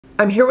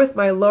I'm here with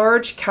my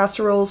large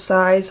casserole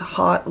size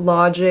Hot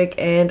Logic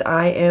and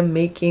I am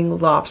making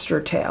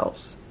lobster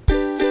tails.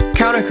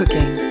 Counter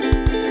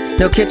cooking.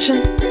 No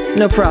kitchen,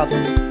 no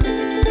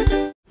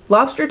problem.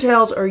 Lobster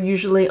tails are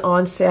usually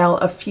on sale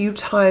a few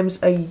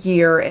times a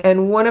year,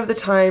 and one of the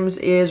times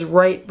is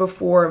right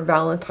before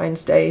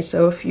Valentine's Day.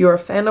 So if you're a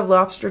fan of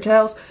lobster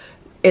tails,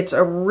 it's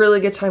a really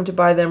good time to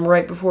buy them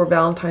right before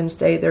Valentine's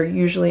Day. They're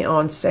usually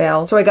on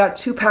sale. So I got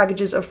 2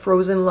 packages of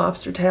frozen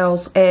lobster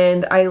tails,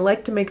 and I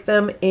like to make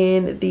them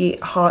in the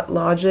Hot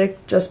Logic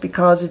just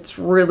because it's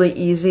really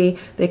easy.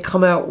 They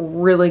come out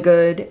really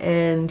good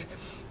and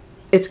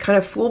it's kind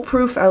of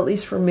foolproof, at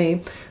least for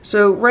me.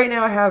 So right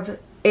now I have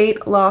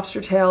 8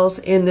 lobster tails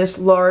in this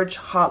large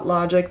Hot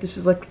Logic. This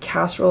is like the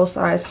casserole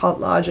size Hot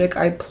Logic.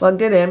 I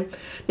plugged it in.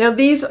 Now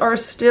these are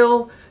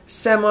still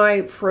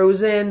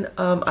semi-frozen.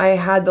 I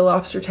had the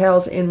lobster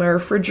tails in my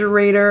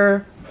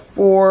refrigerator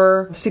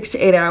for 6 to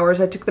 8 hours.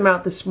 I took them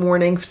out this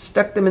morning,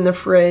 stuck them in the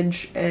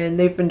fridge, and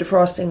they've been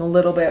defrosting a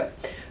little bit.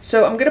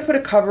 So I'm gonna put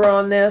a cover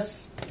on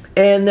this,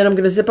 and then I'm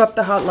gonna zip up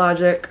the Hot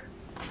Logic.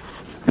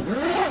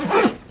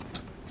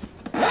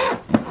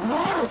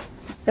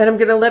 And I'm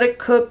gonna let it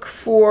cook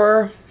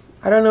for,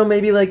 I don't know,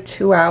 maybe like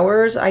 2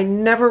 hours. I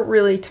never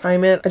really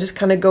time it. I just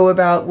kind of go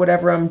about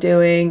whatever I'm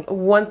doing.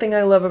 One thing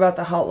I love about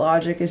the Hot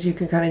Logic is you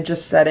can kind of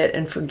just set it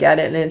and forget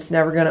it and it's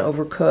never gonna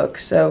overcook.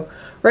 So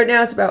right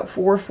now it's about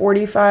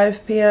 4:45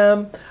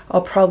 p.m.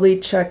 I'll probably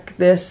check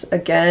this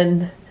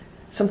again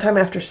sometime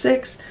after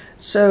 6,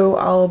 so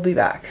I'll be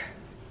back.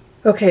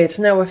 Okay, it's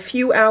now a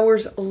few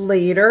hours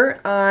later.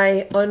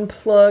 I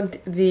unplugged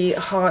the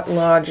Hot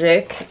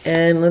Logic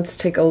and let's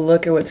take a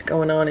look at what's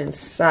going on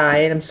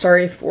inside. I'm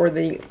sorry for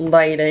the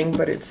lighting,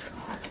 but it's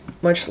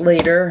much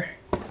later.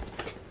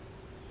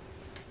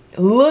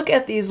 Look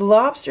at these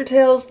lobster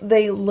tails.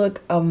 They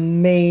look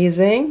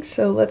amazing.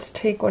 So let's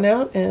take one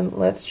out and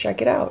let's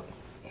check it out.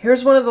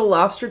 Here's one of the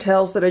lobster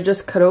tails that I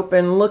just cut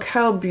open. Look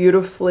how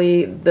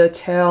beautifully the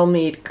tail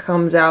meat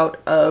comes out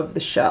of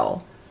the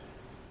shell.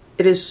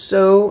 It is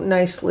so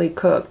nicely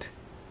cooked.